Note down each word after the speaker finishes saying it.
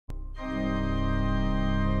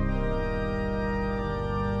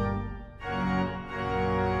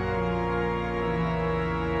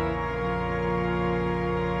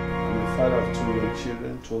of two young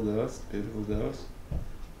children, two girls, beautiful girls.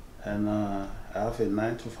 And I have a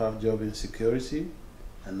 9-to-5 job in security,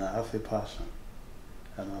 and I have a passion.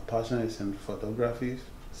 And my passion is in photography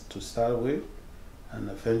to start with, and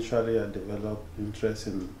eventually I developed interest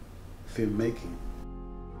in filmmaking.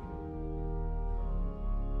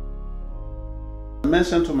 I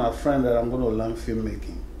mentioned to my friend that I'm going to learn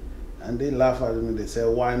filmmaking, and they laugh at me. They say,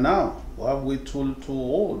 "Why now? Why are we too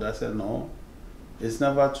old?" I said, "No, it's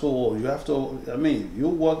never too old. You have to, I mean, you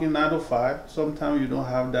work in 9 to 5, sometimes you don't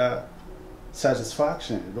have that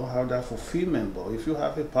satisfaction, you don't have that fulfillment, but if you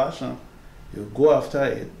have a passion, you go after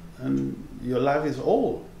it, and your life is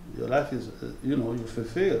old. Your life is, you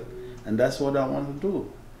fulfill. And that's what I want to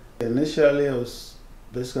do." Initially, I was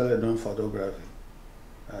basically doing photography.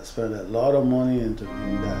 I spent a lot of money into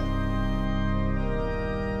doing that.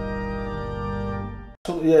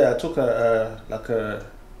 So, yeah, I took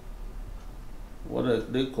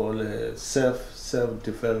what they call a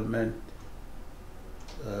self-development.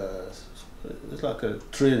 It's like a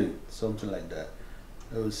training, something like that.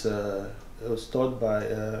 It was taught by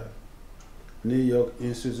New York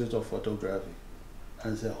Institute of Photography,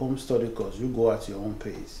 and it's a home study course. You go at your own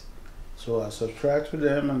pace. So I subscribed to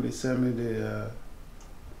them, and they sent me the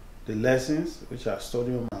lessons, which I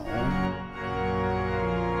study on my own.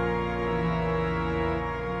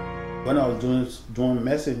 When I was doing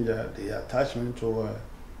Messenger, they attached me to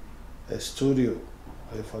a studio,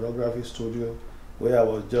 a photography studio, where I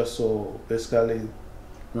was just basically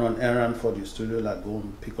run errands for the studio, like go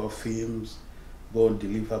and pick up films, go and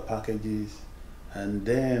deliver packages. And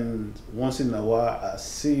then once in a while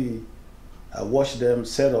I watch them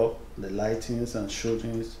set up the lightings and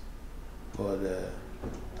shootings. But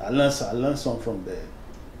I learned some from there.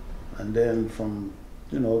 And then from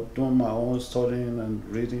doing my own studying and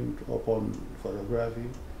reading up on photography,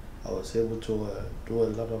 I was able to do a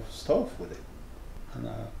lot of stuff with it. And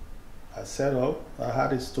I set up, I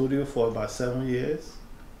had a studio for about 7 years,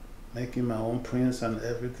 making my own prints and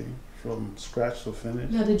everything from scratch to finish.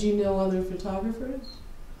 Now, did you know other photographers?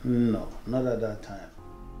 No, not at that time.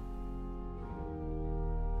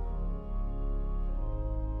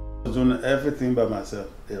 I was doing everything by myself.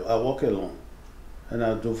 I work alone. And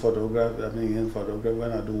I do photography, in photography,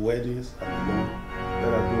 when I do weddings, I'm alone.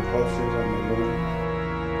 When I do portraits, I'm alone.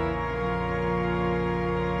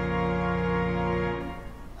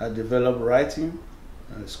 I developed writing,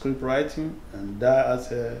 script writing, and that I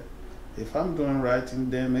said, if I'm doing writing,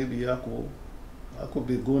 then maybe I could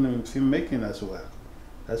be good in filmmaking as well.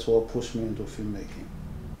 That's what pushed me into filmmaking.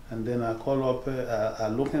 And then I call up, I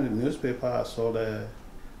look in the newspaper, I saw the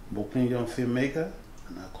Brooklyn Young Filmmaker,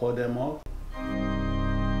 and I called them up.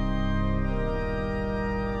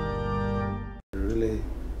 It really,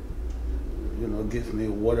 give me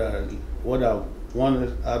what I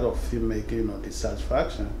wanted out of filmmaking, the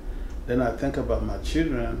satisfaction. Then I think about my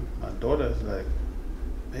children, my daughters, like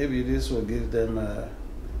maybe this will give them a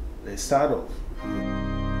start off.